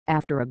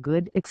After a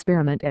good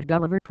experiment at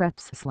Gulliver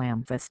Prep's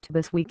Slamfest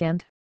this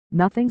weekend,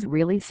 nothing's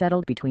really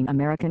settled between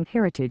American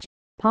Heritage,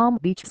 Palm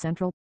Beach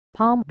Central,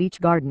 Palm Beach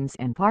Gardens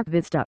and Park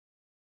Vista.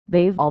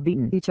 They've all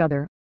beaten each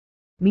other.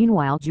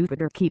 Meanwhile,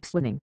 Jupiter keeps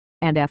winning,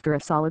 and after a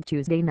solid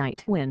Tuesday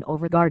night win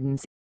over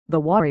Gardens,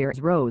 the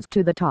Warriors rose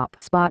to the top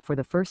spot for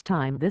the first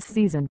time this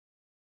season.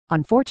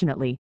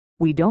 Unfortunately,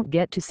 we don't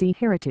get to see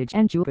Heritage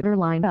and Jupiter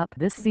line up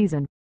this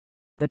season.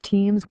 The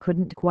teams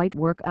couldn't quite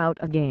work out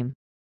a game.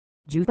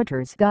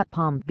 Jupiter's got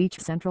Palm Beach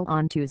Central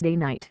on Tuesday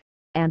night,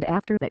 and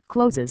after that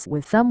closes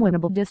with some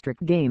winnable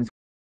district games.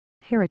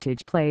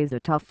 Heritage plays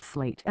a tough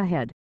slate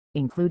ahead,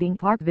 including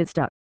Park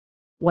Vista.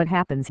 What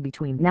happens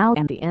between now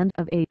and the end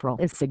of April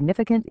is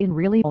significant in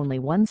really only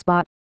one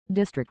spot,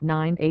 District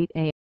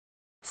 9-8A.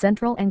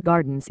 Central and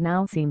Gardens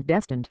now seem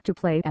destined to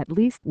play at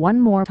least one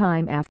more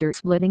time after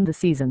splitting the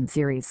season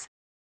series.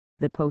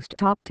 The Post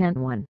Top 10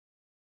 won.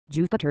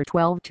 Jupiter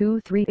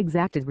 12-3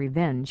 exacted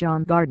revenge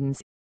on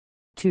Gardens.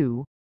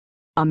 2.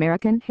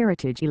 American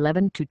Heritage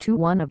 11-2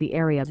 one of the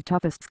area's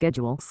toughest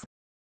schedules.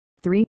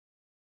 3.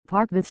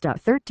 Park Vista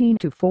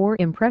 13-4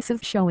 impressive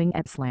showing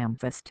at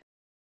Slamfest.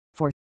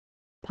 4.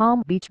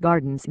 Palm Beach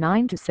Gardens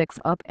 9-6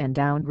 up and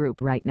down group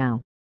right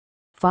now.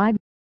 5.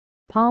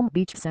 Palm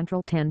Beach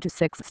Central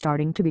 10-6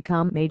 starting to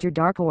become major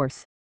dark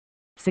horse.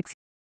 6.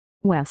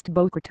 West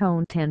Boca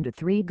Raton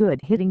 10-3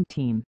 good hitting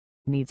team,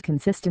 needs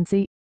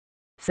consistency.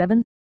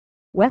 7.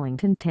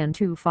 Wellington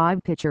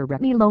 10-5 pitcher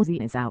Remy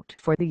Lozzi is out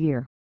for the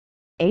year.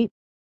 8.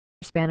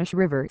 Spanish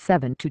River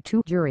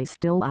 7-2 jury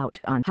still out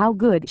on how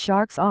good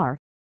Sharks are.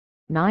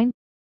 9.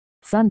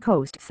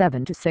 Suncoast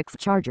 7-6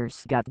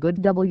 Chargers got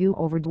good W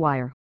over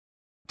Dwyer.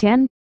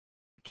 10.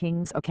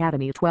 Kings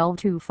Academy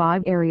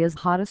 12-5 area's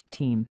hottest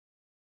team.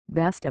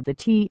 Best of the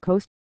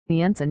T-Coast,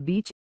 Ensign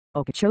Beach,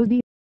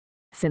 Okeechobee.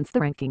 Since the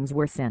rankings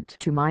were sent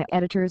to my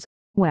editors,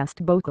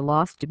 West Boca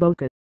lost to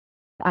Boca.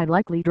 I'd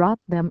likely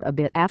drop them a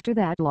bit after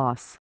that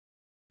loss.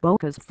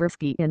 Boca's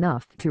frisky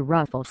enough to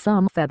ruffle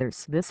some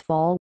feathers this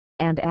fall,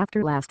 and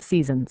after last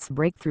season's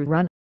breakthrough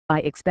run, I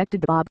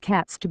expected the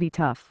Bobcats to be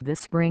tough this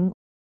spring.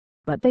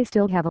 But they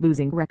still have a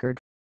losing record,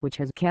 which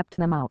has kept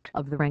them out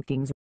of the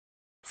rankings.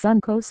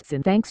 Suncoast's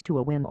in thanks to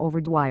a win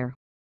over Dwyer.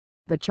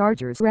 The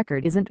Chargers'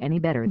 record isn't any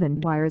better than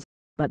Dwyer's,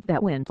 but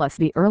that win plus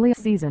the early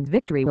season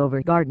victory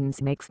over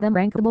Gardens makes them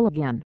rankable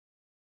again.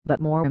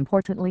 But more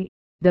importantly,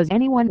 does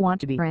anyone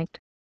want to be ranked?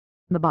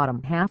 The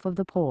bottom half of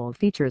the poll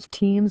features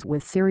teams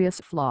with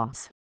serious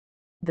flaws.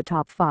 The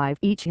top 5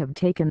 each have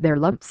taken their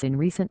lumps in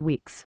recent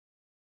weeks.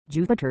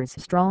 Jupiter's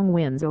strong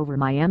wins over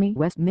Miami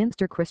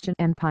Westminster Christian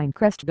and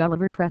Pinecrest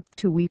Gulliver Prep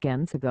 2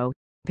 weekends ago,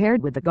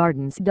 paired with the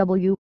Gardens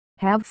W,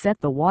 have set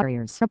the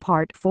Warriors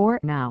apart for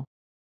now.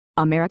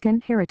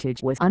 American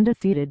Heritage was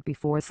undefeated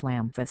before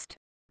Slamfest,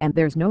 and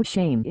there's no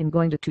shame in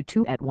going to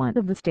 2-2 at one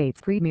of the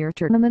state's premier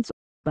tournaments,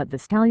 but the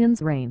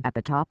Stallions' reign at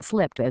the top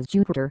slipped as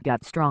Jupiter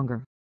got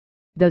stronger.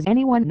 Does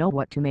anyone know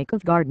what to make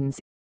of Gardens?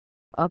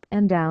 Up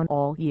and down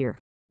all year,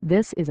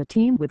 this is a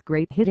team with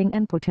great hitting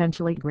and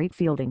potentially great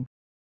fielding.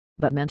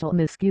 But mental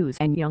miscues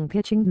and young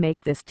pitching make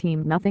this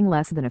team nothing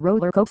less than a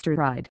roller coaster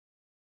ride.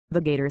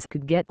 The Gators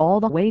could get all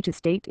the way to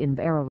state in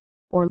Vero,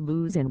 or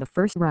lose in the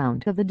first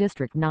round of the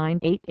District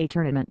 9-8A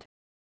tournament.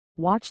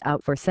 Watch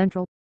out for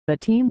Central, a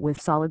team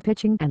with solid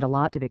pitching and a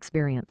lot of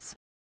experience.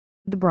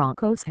 The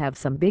Broncos have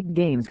some big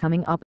games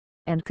coming up,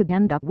 and could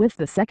end up with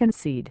the second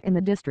seed in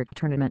the district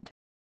tournament.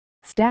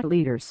 Stat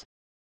leaders.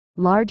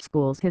 Large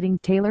schools hitting: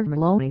 Taylor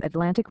Maloney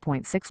Atlantic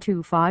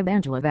 .625,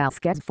 Angela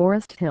Vasquez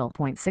Forest Hill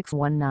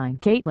 .619,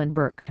 Caitlin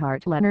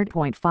Burkhart Leonard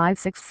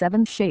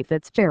 .567, Shay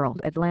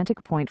Fitzgerald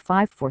Atlantic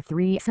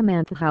 .543,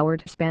 Samantha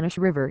Howard Spanish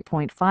River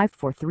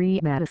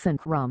 .543, Madison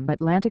Crum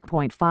Atlantic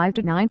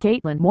 .529,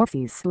 Caitlin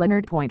Morpheus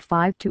Leonard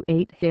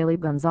 .528, Haley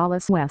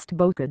Gonzalez West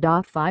Boca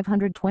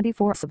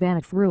 .524,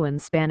 Savannah Fruin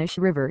Spanish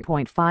River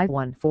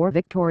 .514,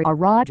 Victoria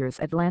Rogers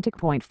Atlantic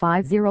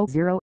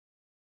 .500.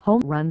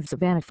 Home runs: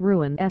 Savannah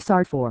Fruin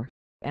SR4,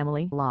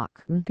 Emily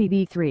Lockton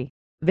PB3,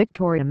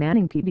 Victoria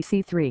Manning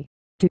PBC3,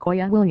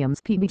 Takoya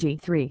Williams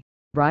PBG3,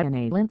 Brian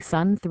A.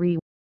 Linkson 3,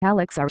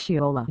 Alex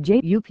Arciola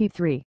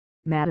JUP3,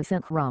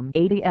 Madison Crum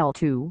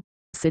ADL2,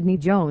 Sydney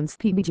Jones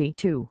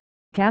PBG2,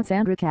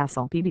 Cassandra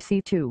Castle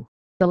PBC2,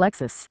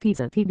 Alexis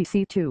Pisa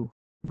PBC2,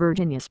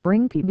 Virginia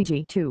Spring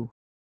PBG2,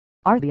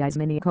 RBI's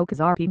Mini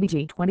Kokazar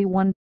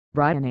PBG21,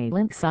 Brian A.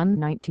 Linkson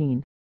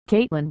 19,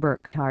 Caitlin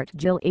Burkhart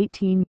Jill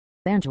 18,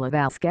 Angela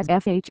Vasquez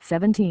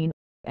FH17,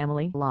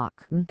 Emily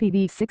Lockton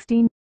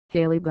PB16,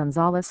 Haley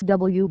Gonzalez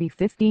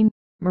WB15,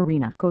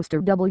 Marina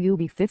Coaster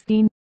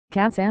WB15,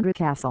 Cassandra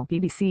Castle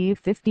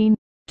PBC15,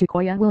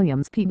 Takoya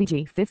Williams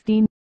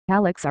PBG15,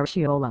 Alex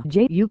Arciola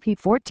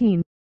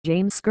JUP14,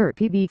 James Skirt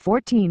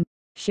PB14,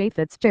 Shay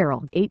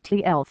Fitzgerald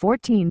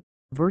ATL14,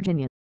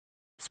 Virginia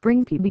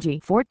Spring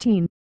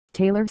PBG14,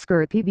 Taylor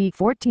Skirt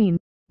PB14,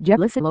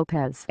 Jelissa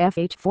Lopez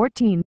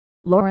FH14,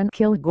 Lauren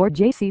Kilgore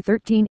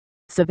JC13,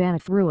 Savannah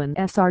Fruin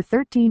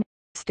SR13,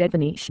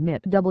 Stephanie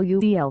Schmidt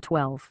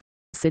WEL12,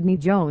 Sydney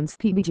Jones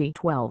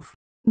PBG12,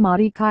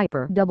 Maddie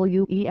Kuiper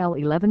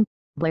WEL11,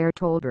 Blair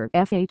Tolbert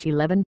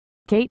FH11,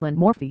 Caitlin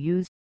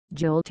Morpheus,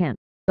 Jill 10,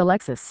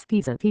 Alexis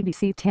Pisa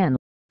PBC 10,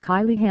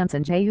 Kylie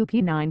Hansen JUP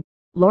 9,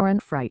 Lauren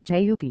Fright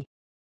JUP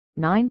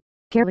 9,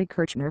 Carly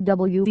Kirchner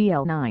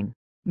WDL 9,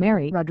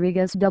 Mary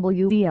Rodriguez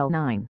WDL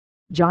 9,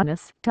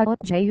 Jonas Tuttle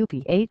JUP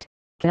 8,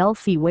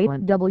 Kelsey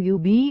Wayland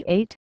WB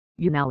 8,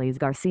 Unaliz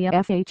Garcia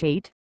FH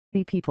 8,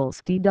 The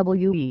Peoples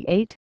TWE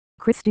 8,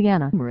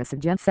 Christiana Marissa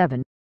Jen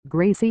 7,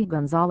 Gracie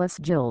Gonzalez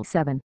Jill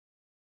 7.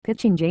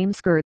 Pitching James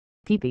Skirt,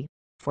 PP,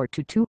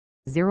 422,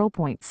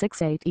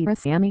 0.68 ERA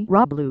Sammy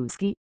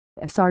Robluski,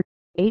 SR,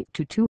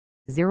 822,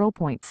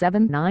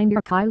 0.79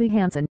 ERA Kylie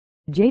Hansen,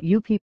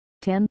 JUP,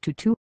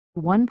 1022,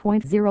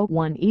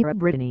 1.01 ERA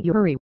Brittany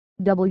Uri,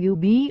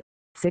 WB,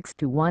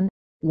 621,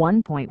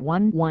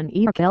 1.11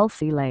 ERA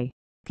Kelsey Lay,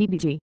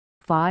 PBG,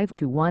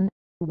 521,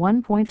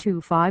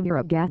 1.25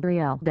 ERA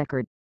Gabrielle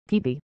Deckard,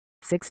 PB,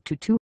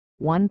 622,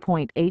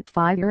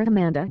 1.85 ERA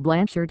Amanda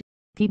Blanchard,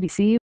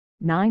 PBC,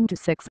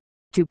 9-6,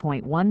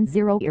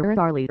 2.10 ERA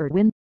Carly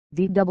Irwin,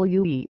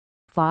 DWE,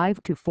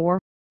 5-4,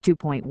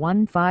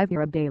 2.15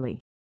 ERA Bailey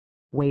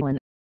Whalen,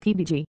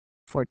 PBG,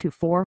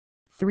 4-4,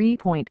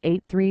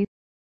 3.83.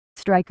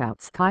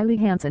 Strikeouts Kylie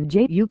Hansen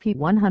JUP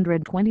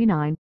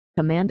 129,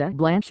 Amanda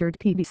Blanchard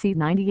PBC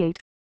 98,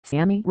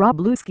 Sammy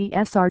Robluski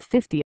SR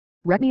 50,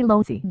 Retney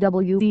Lothi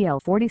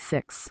WDL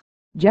 46,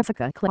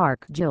 Jessica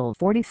Clark Jill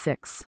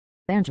 46,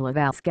 Angela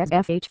Vasquez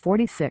FH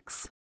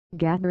 46,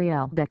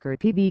 Gabrielle Decker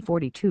PB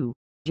 42,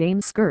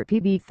 James Skirt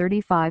PB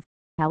 35,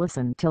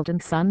 Allison Tilton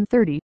Son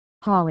 30,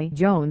 Holly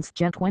Jones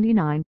Gen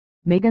 29,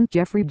 Megan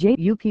Jeffrey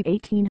JUP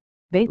 18,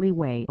 Bailey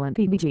Whalen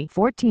PBG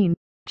 14,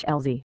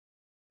 Chelsea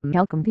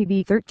Malcolm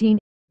PB 13,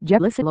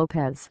 Jelissa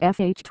Lopez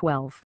FH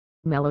 12,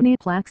 Melanie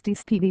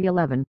Plaxtis PB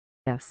 11,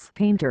 S.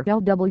 Painter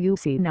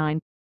LWC 9,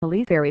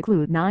 Elite Ferry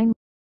Clue 9.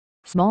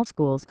 Small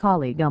Schools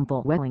Collie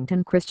Gumpel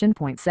Wellington Christian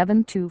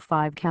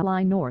 .725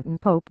 Caline Norton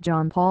Pope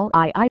John Paul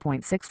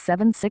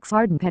II.676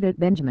 Arden Pettit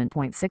Benjamin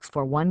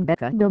 .641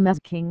 Becca Gomez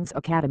Kings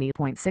Academy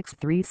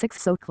 .636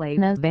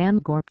 Soclanes Van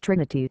Gorp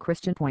Trinity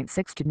Christian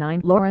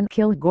 .629 Lauren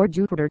Kilgore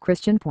Jupiter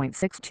Christian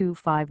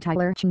 .625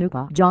 Tyler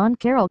Chanupa John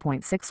Carroll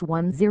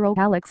 .610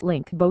 Alex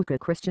Link Boca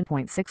Christian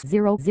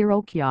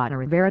 .600 Kiana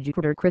Rivera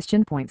Jupiter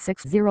Christian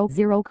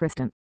 .600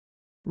 Kristen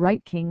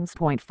Wright Kings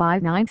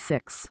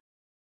 .596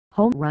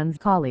 Home Runs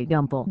Collie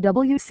Gumpel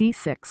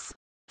WC6,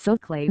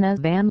 Soclanes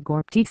Van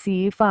Gorp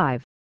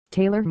TC5,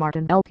 Taylor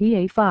Martin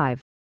LPA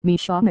 5,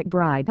 Misha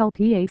McBride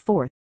LPA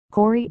 4,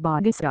 Corey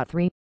Bogus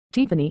 3,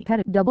 Tiffany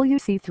Pettit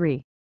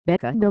WC3,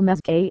 Becca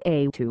Gomez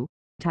KA2,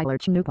 Tyler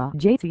Chanupa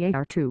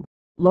JCAR 2,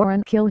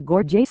 Lauren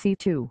Kilgore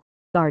JC2,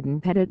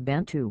 Garden Pettit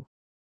Ben 2.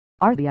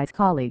 RBI's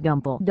Collie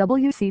Gumpel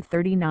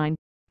WC39,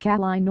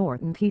 Caline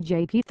Norton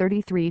PJP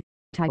 33,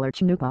 Tyler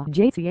Chanupa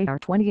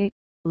JCAR 28,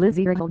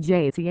 Lizzie Earle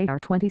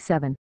JCAR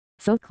 27.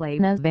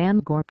 Soclanes Van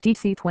Gorp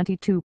TC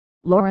 22,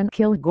 Lauren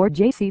Kilgore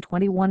JC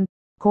 21,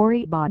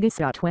 Corey Bogus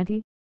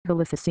 20,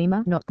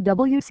 Helicissima Nook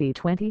WC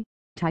 20,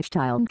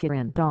 Taishtil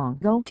Kiran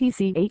Dongo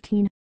TC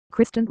 18,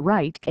 Kristen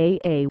Wright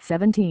KA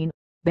 17,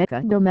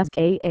 Becca Gomez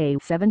KA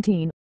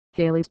 17,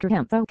 Haley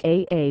Strahempo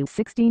KA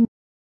 16,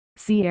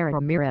 Sierra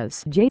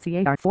Ramirez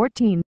JCAR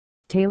 14,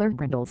 Taylor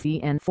Brindle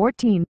CN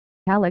 14,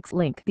 Alex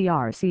Link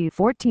DRC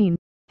 14,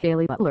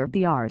 Haley Butler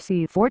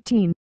DRC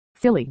 14,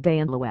 Philly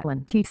Van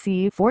Llewellyn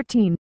TC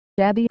 14,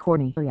 Debbie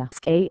Cornelius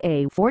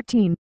KA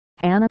 14,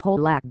 Anna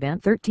Polak Ben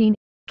 13,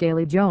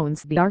 Kaylee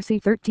Jones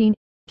BRC 13,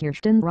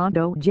 Kirsten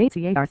Rondo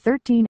JCAR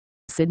 13,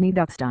 Sydney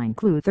Duckstein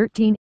Clue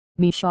 13,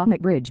 Misha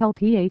McBridge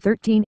LPA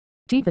 13,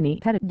 Tiffany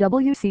Pettit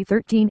WC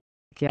 13,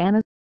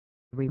 Kiana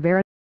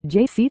Rivera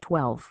JC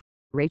 12,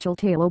 Rachel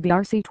Taylor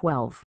BRC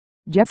 12,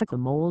 Jessica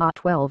Mola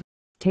 12,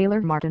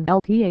 Taylor Martin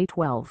LPA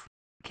 12,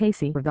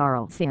 Casey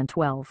Regaro CN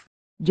 12,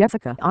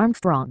 Jessica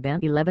Armstrong Ben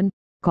 11,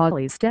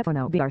 Collie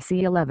Stefano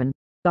BRC 11,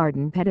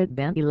 Garden Pettit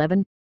Ben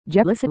 11,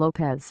 Jelissa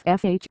Lopez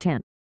FH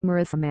 10,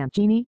 Marissa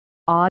Mancini,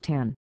 A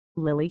 10,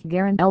 Lily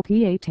Guerin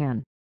LPA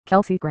 10,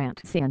 Kelsey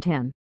Grant CN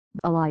 10,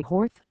 Ali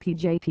Horth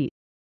PJP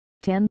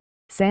 10,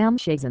 Sam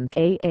Shazan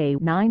KA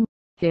 9,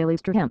 Haley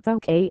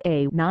Strahempo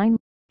KA 9,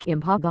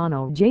 Kim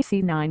Pagano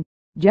JC 9,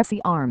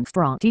 Jesse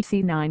Armstrong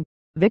TC 9,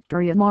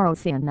 Victoria Morrow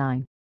CN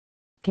 9,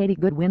 Katie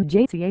Goodwin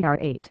JCAR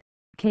 8,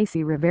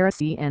 Casey Rivera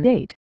CN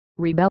 8,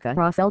 Rebecca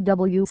Ross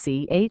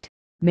LWC 8,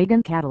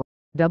 Megan Cattle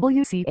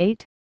WC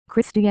 8,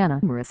 Christiana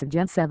Marissa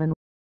Gen 7.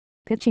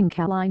 Pitching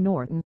Caline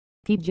Norton,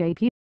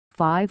 PJP,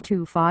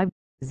 525,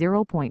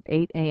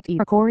 0.88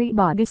 ERA Corey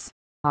Bogus,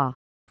 A,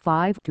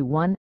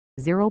 521,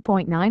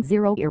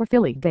 0.90 ERA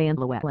Philly Van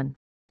Llewellyn,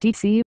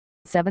 TC,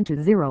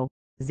 720,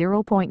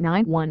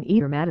 0.91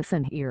 ERA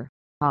Madison Ear,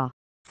 A,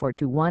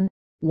 421,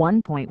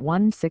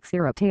 1.16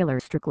 ERA Taylor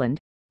Strickland,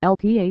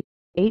 LPA,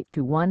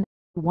 821,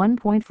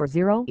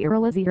 1.40 ERA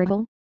Lizzie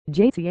Earle,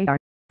 JCAR,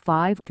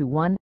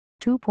 521,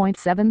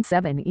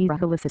 2.77 ERA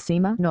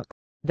Helicissima Nook,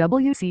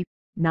 WC,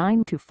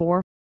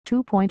 9-4,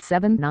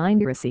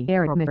 2.79 ERA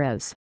Sierra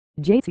Ramirez,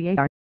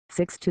 JCAR,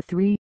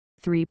 6-3,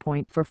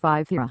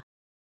 3.45 ERA.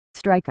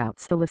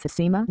 Strikeouts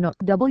Helicissima Nook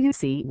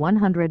WC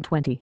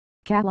 120,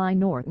 Caline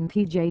Norton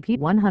PJP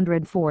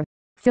 104,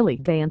 Philly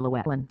Day and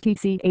Llewellyn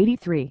TC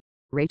 83,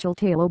 Rachel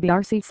Taylor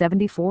BRC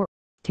 74,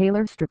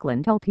 Taylor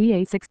Strickland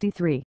LPA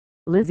 63,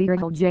 Lizzie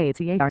Earle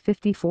JTAR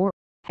 54,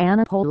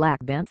 Hannah Polak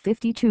Bent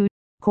 52,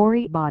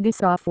 Corey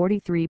Bodisaw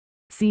 43,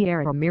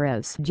 Sierra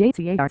Ramirez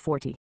JTAR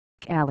 40,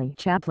 Callie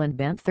Chaplin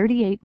Bent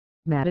 38,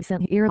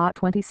 Madison Earhart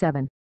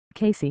 27,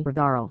 Casey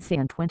Redarl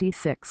San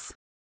 26,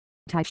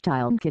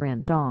 Tyshtile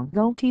Kiran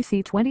Dongo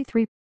TC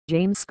 23,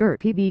 James Skirt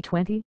PB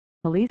 20,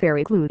 Elise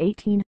Berry Clue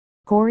 18,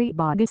 Corey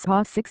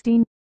Bodisaw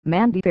 16,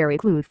 Mandy Berry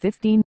Clue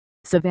 15,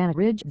 Savannah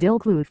Ridge Dill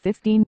Clue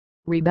 15,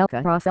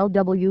 Rebecca Ross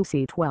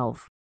LWC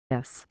 12,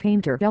 S.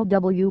 Painter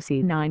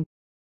LWC 9.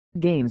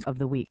 Games of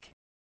the Week.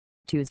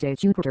 Tuesday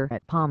Jupiter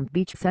at Palm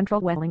Beach Central,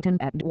 Wellington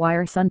at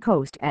Dwyer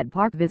Suncoast at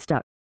Park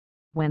Vista.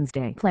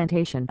 Wednesday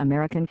Plantation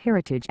American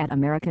Heritage at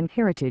American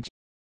Heritage.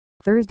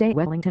 Thursday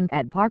Wellington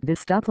at Park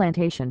Vista,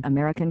 Plantation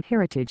American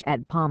Heritage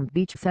at Palm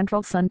Beach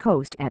Central,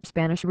 Suncoast at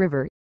Spanish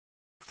River.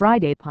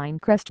 Friday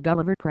Pinecrest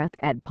Gulliver Prep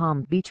at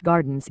Palm Beach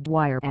Gardens,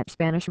 Dwyer at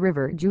Spanish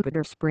River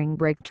Jupiter Spring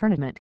Break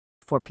Tournament,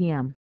 4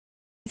 p.m.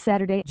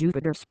 Saturday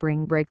Jupiter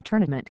Spring Break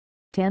Tournament,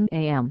 10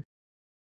 a.m.